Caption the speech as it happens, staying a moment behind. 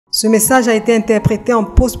Ce message a été interprété en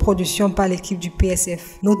post-production par l'équipe du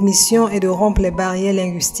PSF. Notre mission est de rompre les barrières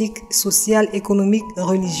linguistiques, sociales, économiques,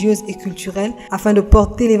 religieuses et culturelles afin de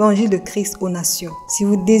porter l'évangile de Christ aux nations. Si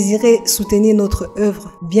vous désirez soutenir notre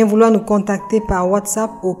œuvre, bien vouloir nous contacter par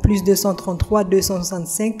WhatsApp au +233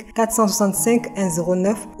 265 465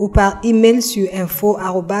 109 ou par email sur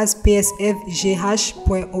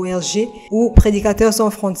info@psfgh.org ou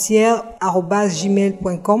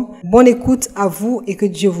prédicateurs-sans-frontières@gmail.com. Bonne écoute à vous et que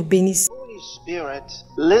Dieu vous bénisse.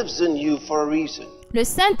 Le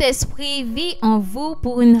Saint-Esprit vit en vous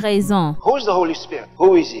pour une raison. Who is the Holy Spirit?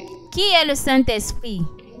 Who is he? Qui est le Saint-Esprit?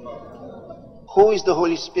 Who is the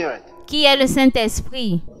Holy Spirit? Qui est le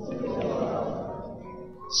Saint-Esprit?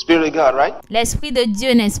 Spirit of God, right? L'Esprit de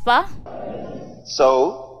Dieu, n'est-ce pas?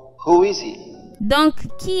 So, who is he? Donc,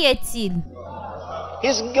 qui est-il?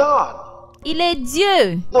 He's God. Il est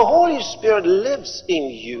Dieu. The Holy Spirit lives in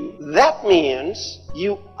you. That means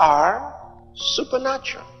you are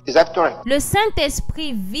supernatural. Is that correct? Le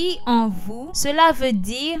Saint-Esprit vit en vous. Cela veut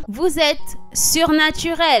dire vous êtes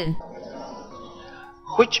surnaturel.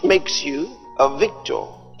 Which makes you a victor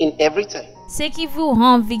in everything. Ce qui vous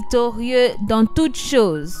rend victorieux dans toutes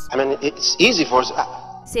choses. I mean, it's easy for us.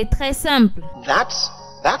 C'est très simple. That's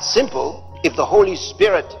simple. If the Holy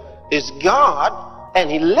Spirit is God and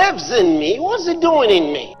he lives in me, what's he doing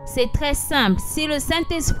in me? C'est très simple. Si le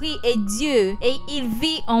Saint-Esprit est Dieu et il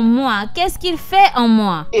vit en moi, qu'est-ce qu'il fait en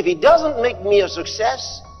moi? If he doesn't make me a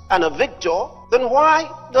success and a victor, then why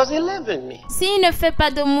does he live in me? S'il ne fait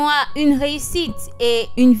pas de moi une réussite et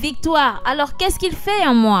une victoire, alors qu'est-ce qu'il fait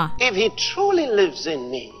en moi? If he truly lives in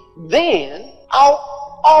me, then I'll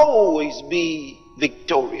always be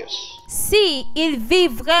victorious. Si il vit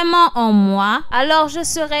vraiment en moi, alors je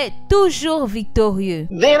serai toujours victorieux.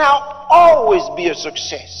 Then I'll always be a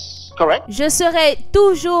success. Correct? Je serai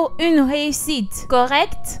toujours une réussite,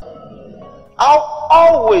 correct? I'll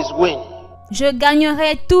always win. Je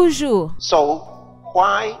gagnerai toujours. So,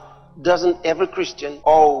 why doesn't every Christian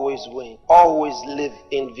always win, always live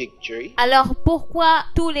in victory? Alors pourquoi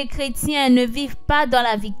tous les chrétiens ne vivent pas dans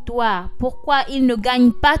la victoire? Pourquoi ils ne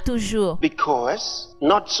gagnent pas toujours? Because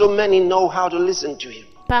not so many know how to listen to him.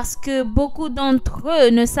 Parce que beaucoup d'entre eux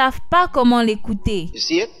ne savent pas comment l'écouter. You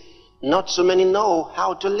see it? Not so many know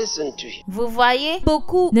how to listen to him. Vous voyez,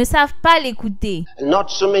 beaucoup ne savent pas l'écouter. Not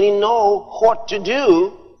so many know what to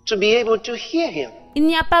do to be able to hear him. Il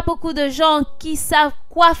n'y a pas beaucoup de gens qui savent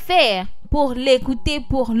quoi faire pour l'écouter,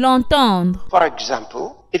 pour l'entendre. For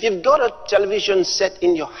example, if you've got a television set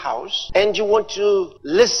in your house and you want to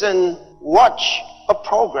listen, watch a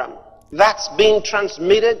program that's being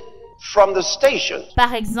transmitted from the station.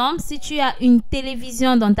 Par exemple, si tu as une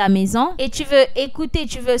télévision dans ta maison et tu veux écouter,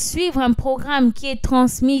 tu veux suivre un programme qui est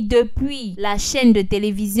transmis depuis la chaîne de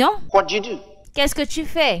télévision, What do you do? qu'est-ce que tu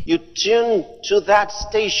fais? You tune to that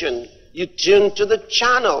station. You tune to the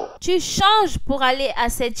channel. Tu changes pour aller à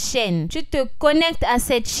cette chaîne. Tu te connectes à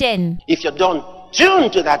cette chaîne. If you don't tune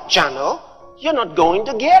to that channel, you're not going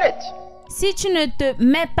to get it. Si tu ne te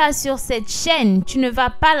mets pas sur cette chaîne, tu ne vas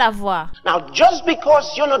pas la voir. Now, just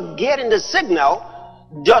because you're not getting the signal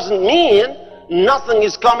doesn't mean nothing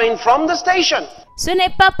is coming from the station. Ce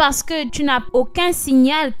n'est pas parce que tu n'as aucun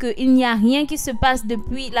signal qu'il n'y a rien qui se passe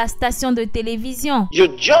depuis la station de télévision.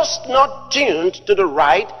 You're just not tuned to the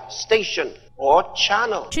right station or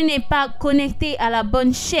channel. Tu n'es pas connecté à la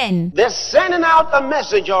bonne chaîne. They're sending out a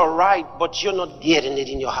message, all right, but you're not getting it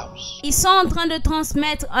in your house. Ils sont en train de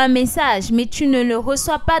transmettre un message, mais tu ne le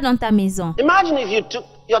reçois pas dans ta maison. Imagine if you took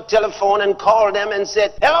your telephone and called them and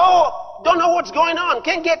said, hello, don't know what's going on,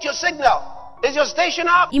 can't get your signal. Is your station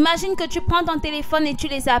up? Imagine que tu prends ton téléphone et tu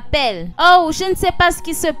les appelles. Oh, je ne sais pas ce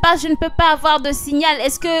qui se passe, je ne peux pas avoir de signal.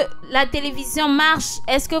 Est-ce que la télévision marche?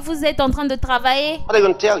 Est-ce que vous êtes en train de travailler? What are they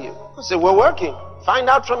going to tell you? I say, we're working. Find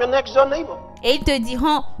out from your next door neighbor. Et ils te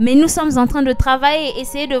diront, mais nous sommes en train de travailler.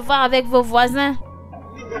 Essayez de voir avec vos voisins.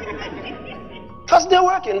 Because they're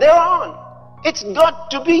working, they're on. It's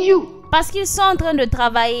got to be you. Parce qu'ils sont en train de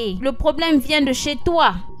travailler. Le problème vient de chez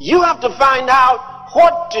toi. You have to find out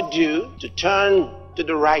what to do to turn to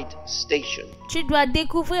the right station. Tu dois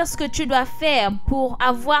découvrir ce que tu dois faire pour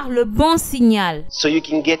avoir le bon signal. So you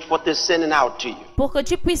can get what they're sending out to you. Pour que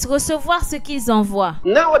tu puisses recevoir ce qu'ils envoient.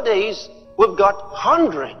 Nowadays, we've got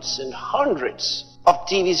hundreds and hundreds of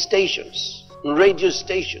TV stations, radio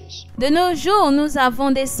stations. De nos jours, nous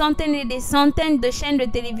avons des centaines et des centaines de chaînes de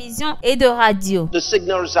télévision et de radio. The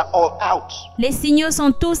signals are all out. Les signaux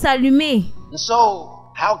sont tous allumés. And so,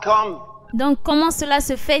 how come Donc, comment cela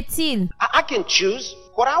se fait-il? I can choose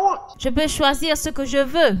what I want? Je peux choisir ce que je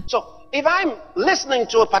veux. So, if I'm listening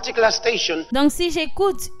to a particular station, Donc si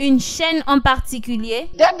j'écoute une chaîne en particulier,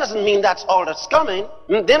 that doesn't mean that's all that's coming.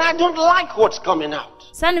 Then I don't like what's coming out.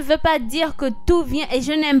 ça ne veut pas dire que tout vient et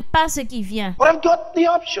je n'aime pas ce qui vient. But I've got the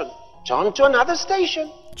option. Turn to another station.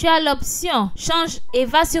 Tu as l'option, change et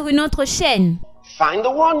va sur une autre chaîne. Find the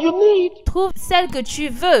one you need. Trouve celle que tu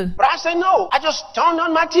veux. But I say no. I just turned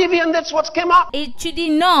on my TV and that's what's came up. Et tu dis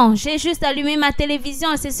non, j'ai juste allumé ma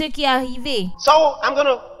télévision et c'est ce qui est arrivé. So I'm going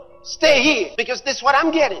to stay here because this is what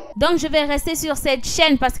I'm getting. Donc je vais rester sur cette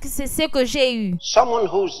chaîne parce que c'est ce que j'ai eu. Someone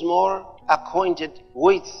who's more acquainted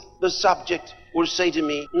with the subject will say to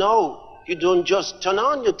me, no, you don't just turn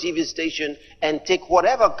on your TV station and take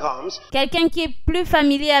whatever comes. Quelqu'un qui est plus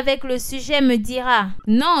familier avec le sujet me dira,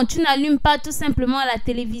 non, tu n'allumes pas tout simplement la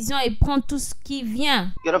télévision et prends tout ce qui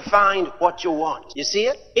vient. You gotta find what you want. You see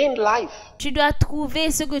it? In life. Tu dois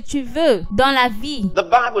trouver ce que tu veux dans la vie. The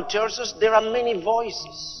Bible tells us there are many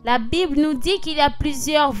voices. La Bible nous dit qu'il y a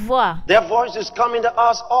plusieurs voix. There are voices coming to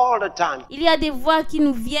us all the time. Il y a des voix qui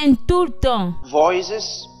nous viennent tout le temps.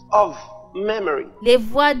 Voices of memory. Les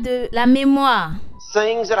voix de la mémoire.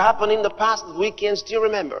 Things that happened in the past that we can still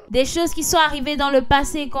remember. Des choses qui sont arrivées dans le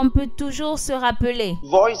passé qu'on peut toujours se rappeler.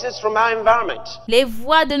 Voices from our environment. Les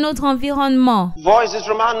voix de notre environnement. Voices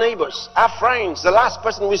from our neighbors, our friends, the last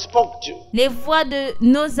person we spoke to. Les voix de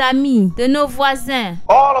nos amis, de nos voisins.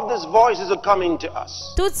 All of these voices are coming to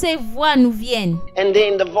us. Toutes ces voix nous viennent. And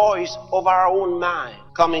then the voice of our own mind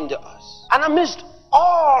coming to us. And amidst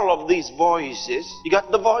all of these voices, you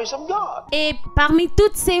got the voice of God. Et parmi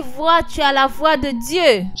toutes ces voix, tu as la voix de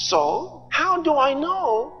Dieu. So, how do I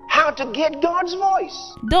know how to get God's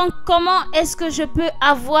voice? Donc, comment est-ce que je peux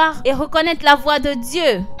avoir et reconnaître la voix de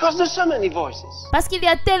Dieu? Because there's so many voices. Parce qu'il y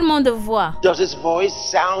a tellement de voix. Does his voice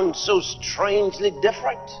sound so strangely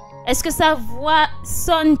different? Est-ce que sa voix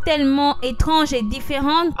sonne tellement étrange et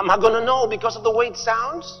différente? Am I going to know because of the way it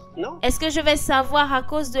sounds? No. Est-ce que je vais savoir à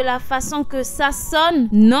cause de la façon que ça sonne?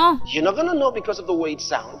 Non. You're not going to know because of the way it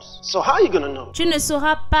sounds. So how are you going to know? Tu ne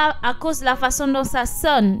sauras pas à cause de la façon dont ça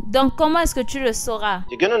sonne. Donc comment est-ce que tu le sauras?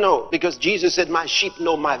 You're going to know because Jesus said, my sheep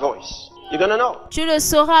know my voice. You're going to know. Tu le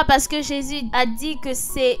sauras parce que Jésus a dit que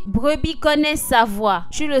ses brebis connaissent sa voix.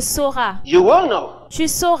 Tu le sauras. You will know. Tu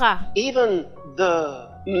sauras. Even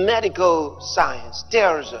the medical science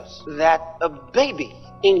tells us that a baby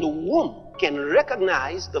in the womb can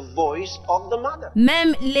recognize the voice of the mother.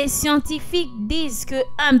 Même les scientifiques disent que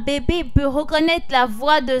un bébé peut reconnaître la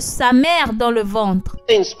voix de sa mère dans le ventre.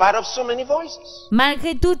 In spite of so many voices.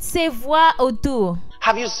 Malgré toutes ces voix autour.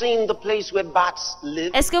 Have you seen the place where bats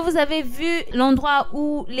live? Est-ce que vous avez vu l'endroit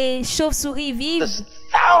où les chauves-souris vivent? There's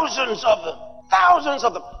thousands of them. Thousands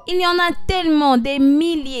of them. Il y en a tellement, des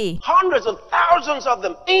milliers. Hundreds of thousands of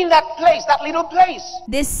them in that place, that little place.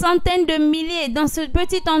 Des centaines de milliers dans ce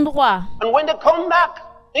petit endroit. And when they come back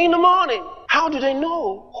in the morning, how do they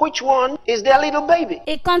know which one is their little baby?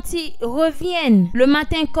 Et quand ils reviennent le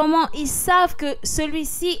matin, comment ils savent que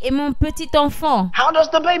celui-ci est mon petit enfant? How does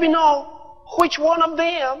the baby know which one of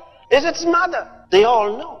them is its mother? They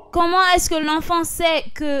all know. Comment est-ce que l'enfant sait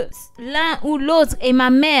que l'un ou l'autre est ma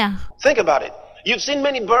mère? Think about it. You've seen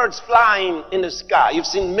many birds flying in the sky. You've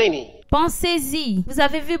seen many. Pensez-y. Vous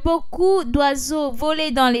avez vu beaucoup d'oiseaux voler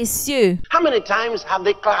dans les cieux. How many times have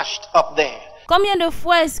they clashed up there? Combien de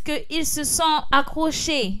fois est-ce qu'ils se sont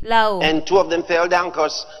accrochés là-haut? And two of them fell down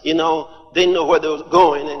because, they know where they were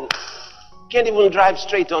going and can't even drive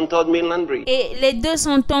straight on 3rd Mainland Bridge. Et les deux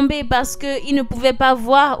sont tombés parce qu'ils ne pouvaient pas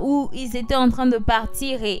voir où ils étaient en train de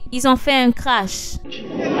partir et ils ont fait un crash.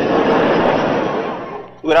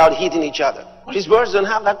 Without hitting each other. These birds don't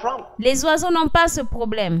have that problem. Les oiseaux n'ont pas ce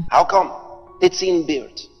problème. How come? It's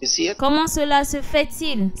inbuilt. You see it? Comment cela se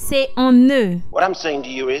fait-il? C'est en eux. What I'm saying to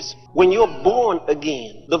you is, when you're born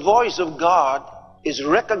again, the voice of God is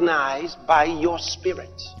recognized by your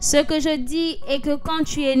spirit. Ce que je dis est que quand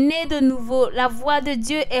tu es né de nouveau, la voix de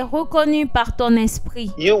Dieu est reconnue par ton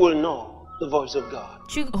esprit. You will know the voice of God.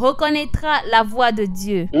 Tu reconnaîtras la voix de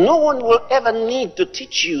Dieu. No one will ever need to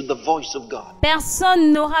teach you the voice of God.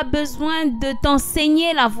 Personne n'aura besoin de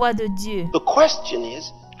t'enseigner la voix de Dieu. The question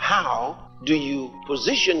is, how do you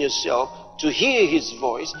position yourself to hear His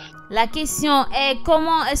voice? La question est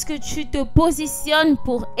comment est-ce que tu te positionnes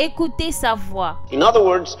pour écouter sa voix? In other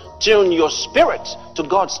words, tune your spirit to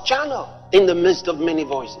God's channel in the midst of many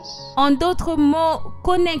voices. En d'autres mots,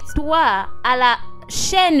 connecte-toi à la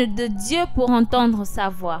chaîne de Dieu pour entendre sa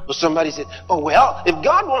voix. Well, somebody said, oh well, if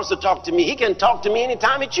God wants to talk to me, He can talk to me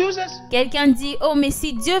anytime He chooses. Quelqu'un dit, oh mais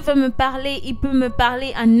si Dieu veut me parler, il peut me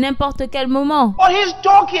parler à n'importe quel moment. But He's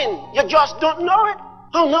talking, you just don't know it.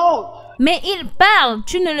 Oh no, Mais il parle,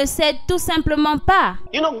 tu ne le sais tout simplement pas.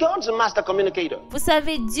 You know, God's a master communicator. Vous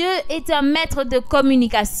savez, Dieu est un maître de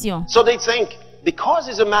communication. So they think, because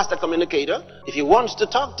he's a master communicator, if he wants to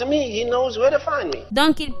talk to me, he knows where to find me.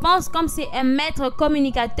 Donc il pense comme c'est un maître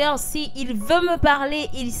communicateur, si il veut me parler,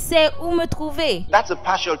 il sait où me trouver. That's a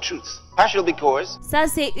partial truth. Partial because, Ça,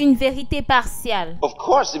 c'est une vérité partielle. of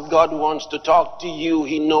course, if God wants to talk to you,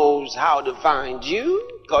 he knows how to find you,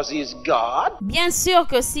 because he's God. Bien sûr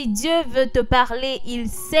que si Dieu veut te parler, il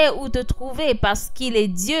sait où te trouver parce qu'il est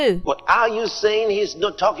Dieu. But are you saying he's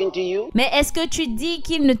not talking to you? Mais est-ce que tu dis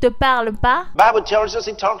qu'il ne te parle pas? Bible tells us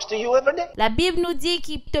he talks to you every day. La Bible nous dit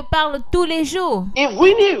qu'il te parle tous les jours. If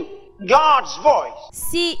we knew God's voice,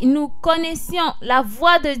 Si nous connaissions la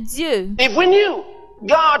voix de Dieu, if we knew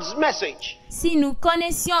God's message, si nous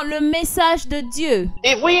connaissions le message de Dieu,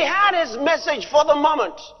 if we had his message for the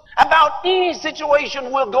moment about any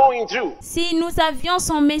situation we're going through, si nous avions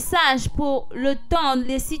son message pour le temps,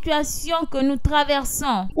 les situations que nous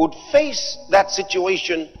traversons, would face that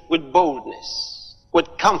situation with boldness, with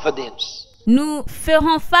confidence. nous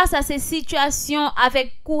ferons face à ces situations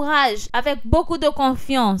avec courage, avec beaucoup de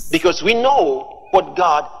confiance. Because we know what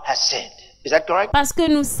God has said. Is that correct? Parce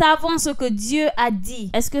que nous savons ce que Dieu a dit.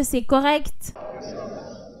 Est-ce que c'est correct?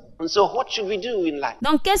 And so what should we do in life?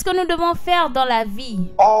 Donc, qu'est-ce que nous devons faire dans la vie?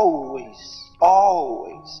 Always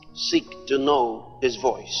seek to know his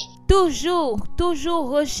voice.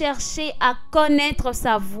 Toujours rechercher à connaître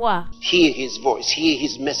sa voix. Hear his voice, hear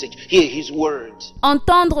his message, hear his words.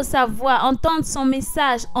 Entendre sa voix, entendre son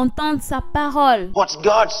message, entendre sa parole. What's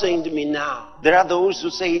God saying to me now? There are those who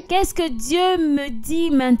say, Qu'est-ce que Dieu me dit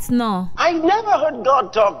maintenant? I never heard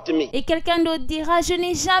God talk to me. Et quelqu'un d'autre dira, je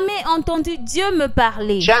n'ai jamais entendu Dieu me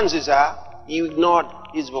parler. Chances are you ignored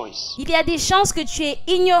his voice. Il y a des chances que tu aies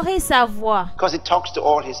ignoré sa voix. Because he talks to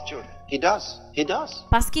all his children. He does. He does.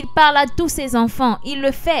 Parce qu'il parle à tous ses enfants. Il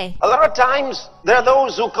le fait. A lot of times there are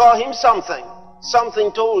those who call him something.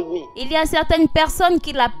 Something told me. Il y a certaines personnes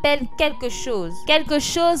qui l'appellent quelque chose. Quelque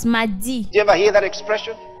chose m'a dit. Do you ever hear that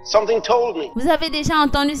expression? Something told me. Vous avez déjà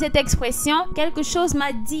entendu cette expression? Quelque chose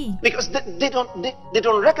m'a dit. Because they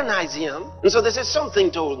don't recognize him. And so they say something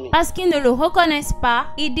told me. Parce qu'ils ne le reconnaissent pas,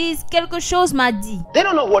 ils disent quelque chose m'a dit. They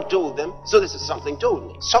don't know what told them. So they say something told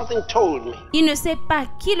me. Something told me. Ils ne savent pas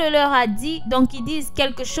qui le leur a dit, donc ils disent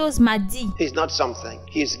quelque chose m'a dit. He's not something.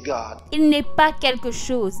 He's God. Il n'est pas quelque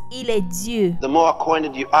chose, il est Dieu. The more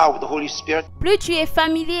acquainted you are with the Holy Spirit, Plus tu es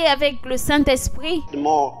familier avec le Saint-Esprit, the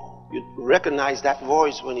more you recognize that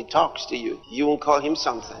voice when he talks to you. You won't call him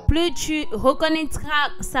something. plus tu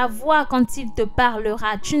reconnaîtras sa voix quand il te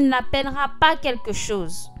parlera. Tu ne l'appelleras pas quelque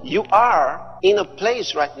chose. You are in a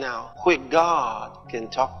place right now where God can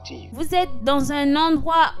talk to you. Vous êtes dans un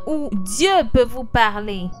endroit où Dieu peut vous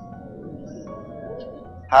parler.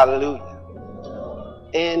 Hallelujah.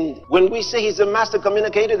 And when we say he's a master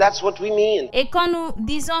communicator, that's what we mean. Et quand nous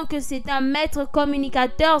disons que c'est un maître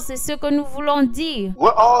communicateur, c'est ce que nous voulons dire.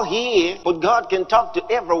 We're all here, but God can talk to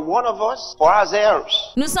every one of us for ourselves.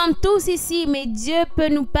 Nous sommes tous ici, mais Dieu peut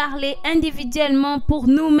nous parler individuellement pour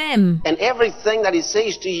nous-mêmes. And everything that he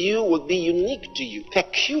says to you will be unique to you,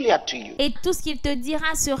 peculiar to you. Et tout ce qu'il te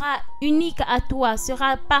dira sera unique à toi,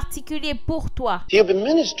 sera particulier pour toi. He'll be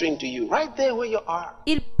ministering to you right there where you are.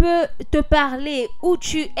 Il peut te parler où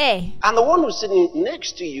tu es. And the one who's sitting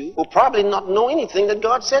next to you will probably not know anything that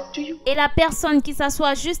God said to you. Et la personne qui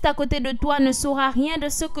s'assoit juste à côté de toi ne saura rien de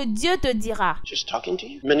ce que Dieu te dira. Just talking to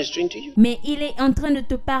you, ministering to you. Mais il est en train de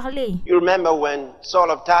te parler. You remember when Saul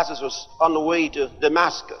of Tarsus was on the way to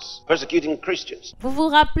Damascus, persecuting Christians. Vous vous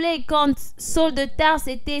rappelez quand Saul de Tarse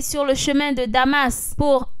était sur le chemin de Damas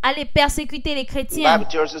pour aller persécuter les The chrétiens? Bible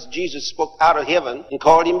tells us Jesus spoke out of heaven and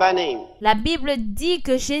called him by name. La Bible dit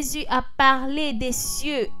que Jésus a parlé des cieux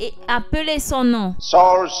et appelé son nom.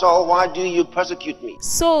 Saul, Saul, why do you persecute me?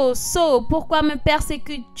 Saul, Saul, pourquoi me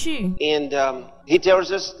persécutes-tu? And he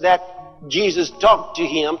tells us that Jesus talked to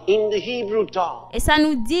him in the Hebrew tongue. Et ça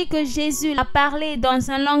nous dit que Jésus a parlé dans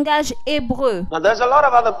un langage hébreu. Now there's a lot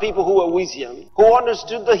of other people who were with him who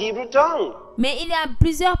understood the Hebrew tongue. Mais il y a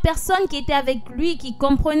plusieurs personnes qui étaient avec lui qui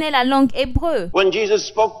comprenaient la langue hébreu. When Jesus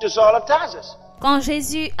spoke to Saul of Tarsus. Quand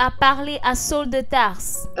Jésus a parlé à Saul de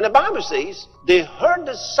Tarse. And the Bible says they heard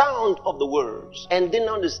the sound of the words and didn't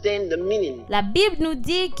understand the meaning. La Bible nous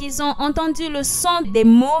dit qu'ils ont entendu le son des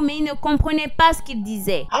mots, mais ils ne comprenaient pas ce qu'ils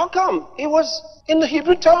disaient. How come? It was in the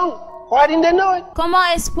Hebrew tongue. Why didn't they know it? Comment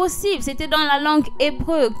est-ce possible? C'était dans la langue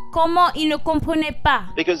hébreu. Comment ils ne comprenaient pas?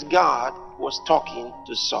 Because God was talking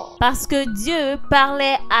to Saul. Parce que Dieu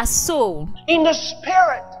parlait à Saul. In the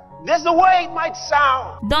spirit, There's a way it might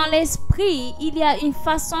sound. Dans l'esprit, il y a une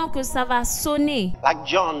façon que ça va sonner. Like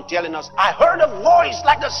John telling us, I heard a voice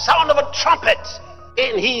like the sound of a trumpet,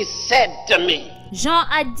 and he said to me. Jean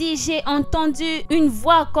a dit, j'ai entendu une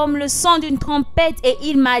voix comme le son d'une trompette et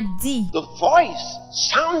il m'a dit. The voice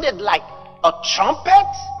sounded like a trumpet?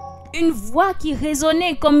 Une voix qui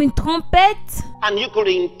résonnait comme une trompette. And you could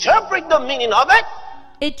interpret the meaning of it?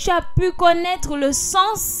 Et tu as pu connaître le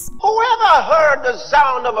sens. Whoever heard the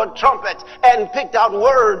sound of a trumpet and picked out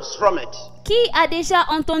words from it? Qui a déjà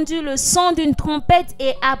entendu le son d'une trompette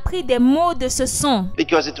et appris des mots de ce son?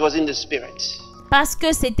 Because it was in the spirit. Parce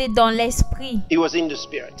que c'était dans l'esprit. It was in the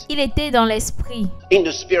spirit. Il était dans l'esprit. In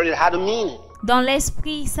the spirit it had a meaning. Dans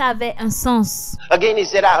l'esprit, ça avait un sens. Again he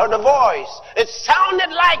said, I heard a voice. It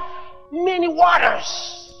sounded like many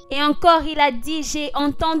waters. Et encore, il a dit, j'ai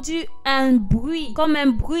entendu un bruit, comme un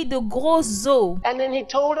bruit de grosses eaux. And then he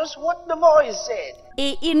told us what the voice said.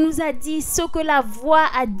 Et il nous a dit ce que la voix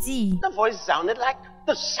a dit. The voice sounded like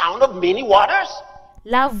the sound of many waters.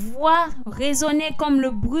 La voix résonnait comme le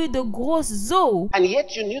bruit de grosses eaux. And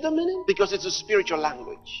yet you knew the meaning because it's a spiritual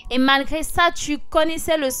language. Et malgré ça, tu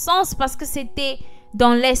connaissais le sens parce que c'était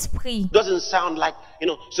dans l'esprit. Doesn't sound like,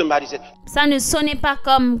 somebody said, Ça ne sonnait pas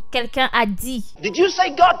comme quelqu'un a dit. did you say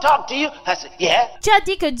God talked to you? I said, yeah. Tu as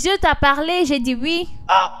dit que Dieu t'a parlé? J'ai dit oui.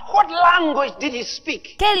 What language did he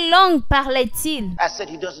speak? Quelle langue parlait-il? I said,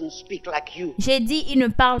 he doesn't speak like you. J'ai dit, il ne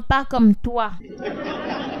parle pas comme toi.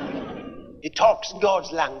 He talks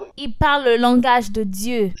God's language. Il parle le langage de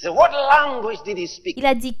Dieu. I said, what language did he speak? Il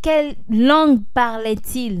a dit, quelle langue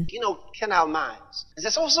parlait-il? Can our minds? I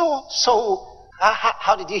said,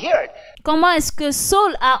 how did you hear it? Comment est-ce que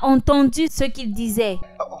Saul a entendu ce qu'il disait?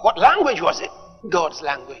 What language was it? God's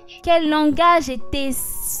language. Quel langage était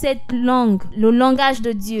cette langue, le langage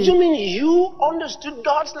de Dieu? You mean you understood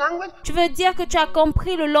God's language? Tu veux dire que tu as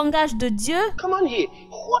compris le langage de Dieu? Come on here.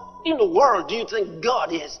 What in the world do you think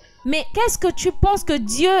God is? Mais qu'est-ce que tu penses que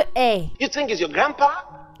Dieu est? You think he's your grandpa?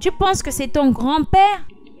 Tu penses que c'est ton grand-père?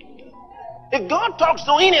 If God talks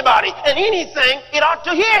to anybody and anything, it ought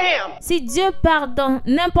to hear him. Si Dieu parle dans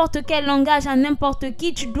n'importe quel langage à n'importe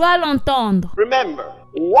qui, tu dois l'entendre. Remember,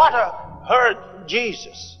 water heard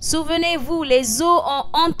Jesus. Souvenez-vous, les eaux ont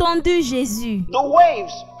entendu Jésus. The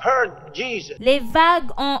waves heard Jesus. Les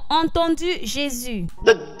vagues ont entendu Jésus.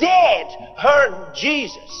 The dead heard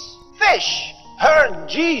Jesus. Fish heard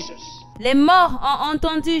Jesus. Les morts ont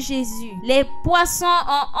entendu Jésus. Les poissons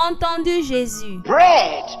ont entendu Jésus.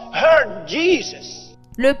 Bread heard Jesus.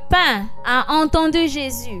 Le pain a entendu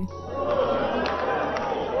Jésus.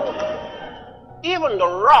 Even the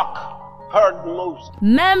rock heard Moses.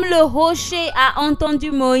 Même le rocher a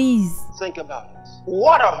entendu Moïse. Think about it.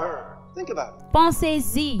 Water heard. Think about it.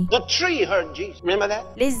 Pensez-y. The tree heard Jesus. Remember that?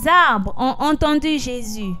 Les arbres ont entendu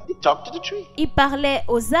Jésus. He talked to the tree. Il parlait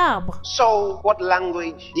aux arbres. So, what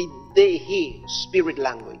language did they hear? Spirit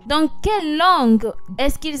language. Dans quelle langue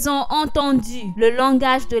est-ce qu'ils ont entendu le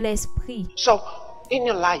langage de l'esprit? So, in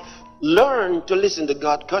your life, learn to listen to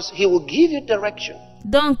God because He will give you direction.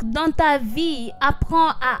 Donc, dans ta vie, apprends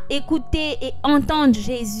à écouter et entendre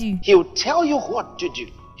Jésus. He will tell you what to do.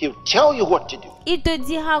 He'll tell you what to do. Il te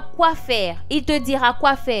dira quoi faire. Il te dira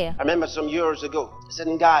quoi faire. I remember some years ago, a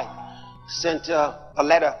certain guy sent a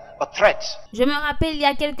letter, a threat. Je me rappelle, il y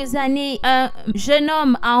a quelques années, un jeune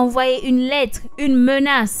homme a envoyé une lettre, une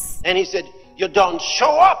menace. And he said, you don't show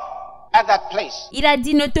up at that place Il a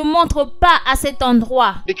dit, ne te montre pas à cet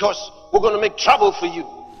endroit because we're going to make trouble for you.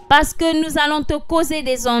 parce que nous allons te causer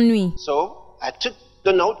des ennuis. So I took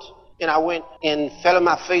the note and I went and fell on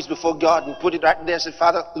my face before God and put it right there and said,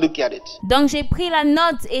 Father, look at it. Donc j'ai pris la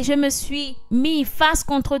note et je me suis mis face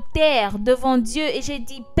contre terre devant Dieu et j'ai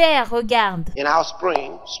dit, Père, regarde. And I was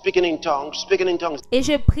praying, speaking in tongues. Et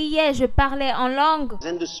je priais, je parlais en langue.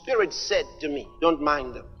 And the Spirit said to me, don't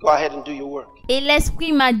mind them. Go ahead and do your work. Et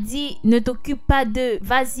l'Esprit m'a dit, ne t'occupe pas d'eux,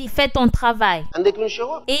 vas-y, fais ton travail. And they couldn't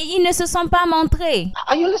show up. Et ils ne se sont pas montrés.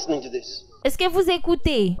 Are you listening to this? Est-ce que vous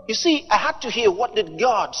écoutez? You see, I had to hear what did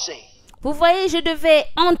God say. Vous voyez, je devais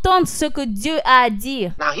entendre ce que Dieu a à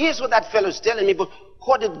dire. Now here's what that fellow is telling me, but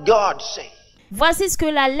what did God say? Voici ce que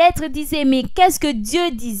la lettre disait, mais qu'est-ce que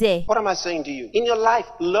Dieu disait? What am I saying to you? In your life,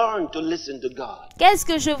 learn to listen to God. Qu'est-ce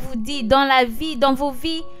que je vous dis dans la vie, dans vos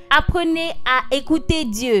vies? Apprenez à écouter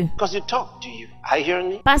Dieu. Because He talk to you. Are you hearing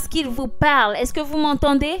me? Parce qu'il vous parle. Est-ce que vous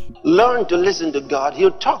m'entendez? Learn to listen to God.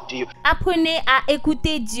 He'll talk to you. Apprenez à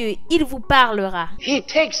écouter Dieu. Il vous parlera. He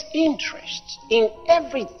takes interest in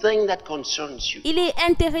everything that concerns you. Il est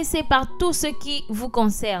intéressé par tout ce qui vous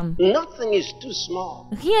concerne. Nothing is too small.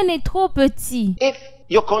 Rien n'est trop petit. If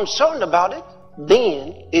you're concerned about it,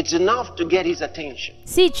 then it's enough to get his attention.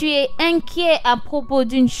 Si tu es inquiet à propos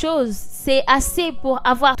d'une chose, c'est assez pour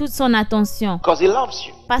avoir toute son attention. Because he loves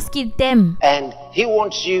you. Parce qu'il t'aime. And he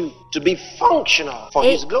wants you to be functional for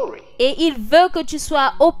his glory. Et il veut que tu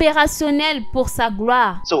sois opérationnel pour sa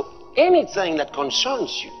gloire. So anything that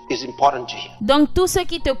concerns you is important to him. Donc tout ce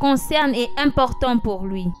qui te concerne est important pour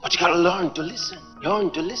lui. But you gotta learn to listen.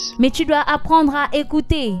 Learn to listen. Mais tu dois apprendre à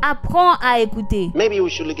écouter. Apprends à écouter. Maybe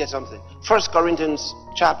we should look at something. 1 Corinthians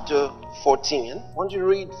chapter 14. Want you to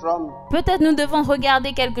read from... Peut-être nous devons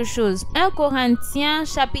regarder quelque chose. 1 Corinthiens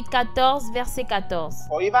chapitre 14 verset 14.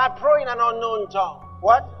 Or if I pray in an unknown tongue,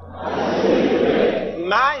 what?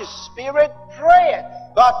 My spirit prayeth,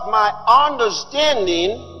 but my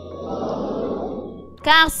understanding...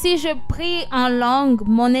 Car si je prie en langue,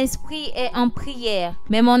 mon esprit est en prière,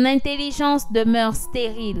 mais mon intelligence demeure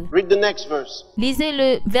stérile. Read the next verse. Lisez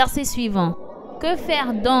le verset suivant. Que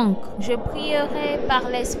faire donc? Je prierai par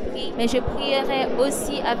l'esprit, mais je prierai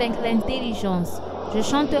aussi avec l'intelligence. Je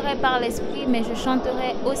chanterai par l'esprit, mais je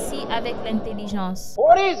chanterai aussi avec l'intelligence.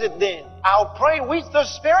 What is it then? I will pray with the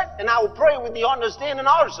spirit and I will pray with the understanding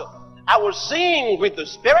also. I will sing with the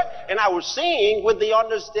spirit and I will sing with the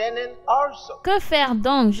understanding also. Que faire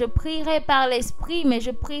donc? Je prierai par l'esprit, mais je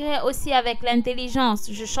prierai aussi avec l'intelligence.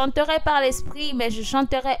 Je chanterai par l'esprit, mais je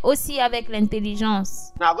chanterai aussi avec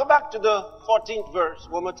l'intelligence. Now go back to the 14th verse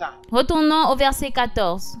one more time. Retournons au verset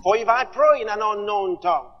 14. For if I pray in an unknown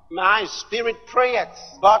tongue, my spirit prayeth,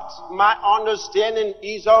 but my understanding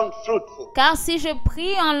is unfruitful. Car si je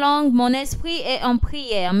prie en langue, mon esprit est en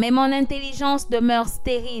prière, mais mon intelligence demeure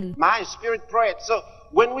stérile. My spirit prayeth. So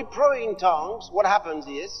when we pray in tongues, what happens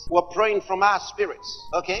is we're praying from our spirits.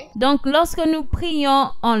 Okay? Donc lorsque nous prions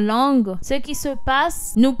en langue, ce qui se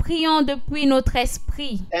passe, nous prions depuis notre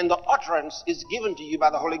esprit. And the utterance is given to you by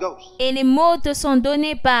the Holy Ghost. Et les mots te sont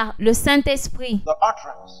donnés par le Saint-Esprit. The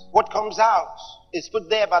utterance, what comes out, is put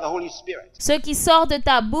there by the Holy Spirit. Ce qui sort de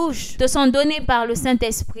ta bouche te sont donnés par le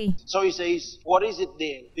Saint-Esprit. So he says, what is it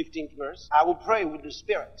then? 15th verse. I will pray with the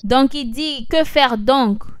Spirit. Donc il dit, que faire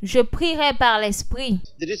donc? Je prierai par l'Esprit.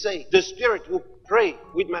 Did he say, the Spirit will pray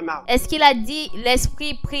with my mouth? Est-ce qu'il a dit,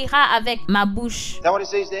 l'Esprit priera avec ma bouche? Is that what it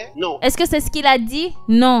says there? No. Est-ce que c'est ce qu'il a dit?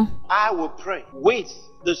 Non. I will pray with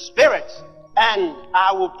the Spirit and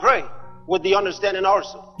I will pray with the understanding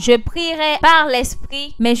also. Je prierai par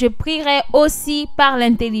l'esprit, mais je prierai aussi par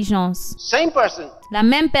l'intelligence. Same person. La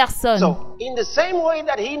même personne. So, in the same way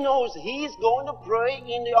that he knows he is going to pray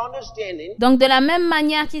in the understanding, Donc de la même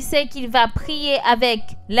manière qu'il sait qu'il va prier avec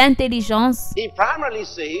l'intelligence, he primarily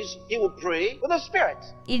says he will pray with the Spirit.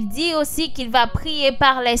 il dit aussi qu'il va prier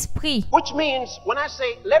par l'esprit. Which means when I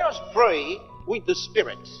say let us pray with the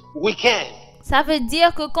Spirit, we can. Ça veut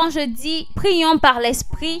dire que quand je dis prions par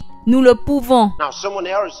l'esprit, nous le pouvons. Now someone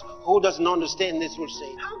else who doesn't understand this will say,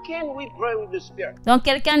 how can we pray with the Spirit? Donc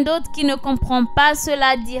quelqu'un d'autre qui ne comprend pas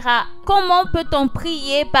cela dira, comment peut-on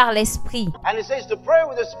prier par l'esprit? And it says to pray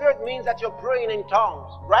with the Spirit means that you're praying in tongues,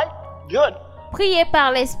 right? Good. Prier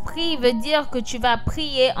par l'esprit veut dire que tu vas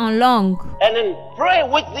prier en langue. And then pray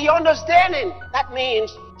with the understanding. That means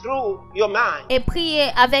through your mind. Et prier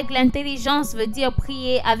avec l'intelligence veut dire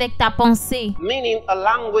prier avec ta pensée. Meaning a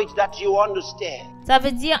language that you understand. Ça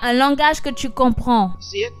veut dire un langage que tu comprends.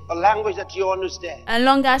 See it? A language that you understand. Un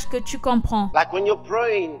langage que tu comprends. Like when you're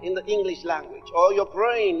praying in the English language or you're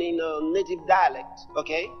praying in a native dialect,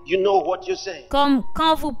 okay? You know what you're saying. Comme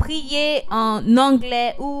quand vous priez en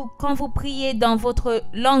anglais ou quand vous priez dans votre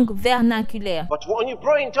langue vernaculaire. But when you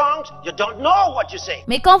pray in tongues, you don't know what you're saying.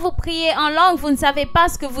 Mais quand vous priez en langue, vous ne savez pas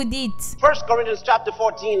ce que vous dites. 1 Corinthians chapter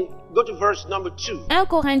 14, go to verse number 2. 1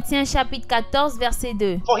 Corinthiens chapitre 14 verset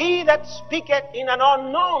 2. For he that speaketh in an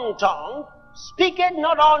unknown tongue speaketh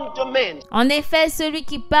not unto men. En effet, celui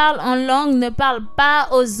qui parle en langue ne parle pas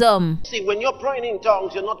aux hommes. See, when you're praying in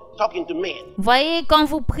tongues, you're not talking to men. Voyez, quand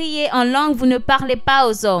vous priez en langue, vous ne parlez pas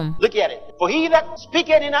aux hommes. Look at it. For he that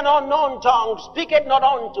speaketh in an unknown tongue speaketh not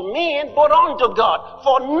unto men, but unto God.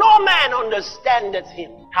 For no man understandeth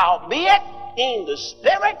him. Howbeit, in the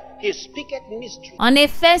spirit he speaketh mystery. En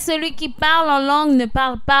effet, celui qui parle en langue ne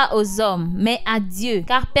parle pas aux hommes, mais à Dieu,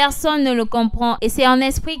 car personne ne le comprend, et c'est en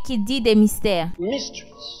esprit qu'il dit des mystères.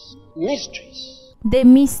 Mysteries. Mysteries. Des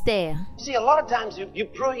mystères. See, a lot of times you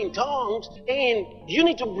pray in tongues and you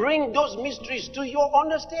need to bring those mysteries to your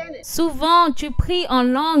understanding. Souvent, tu pries en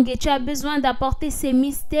langue et tu as besoin d'apporter ces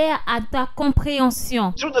mystères à ta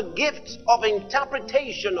compréhension. Through the gift of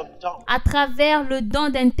interpretation of tongues. À travers le don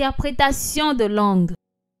d'interprétation de langue.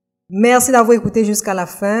 Merci d'avoir écouté jusqu'à la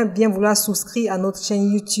fin. Bien vouloir souscrire à notre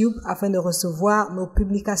chaîne YouTube afin de recevoir nos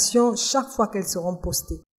publications chaque fois qu'elles seront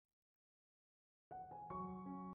postées.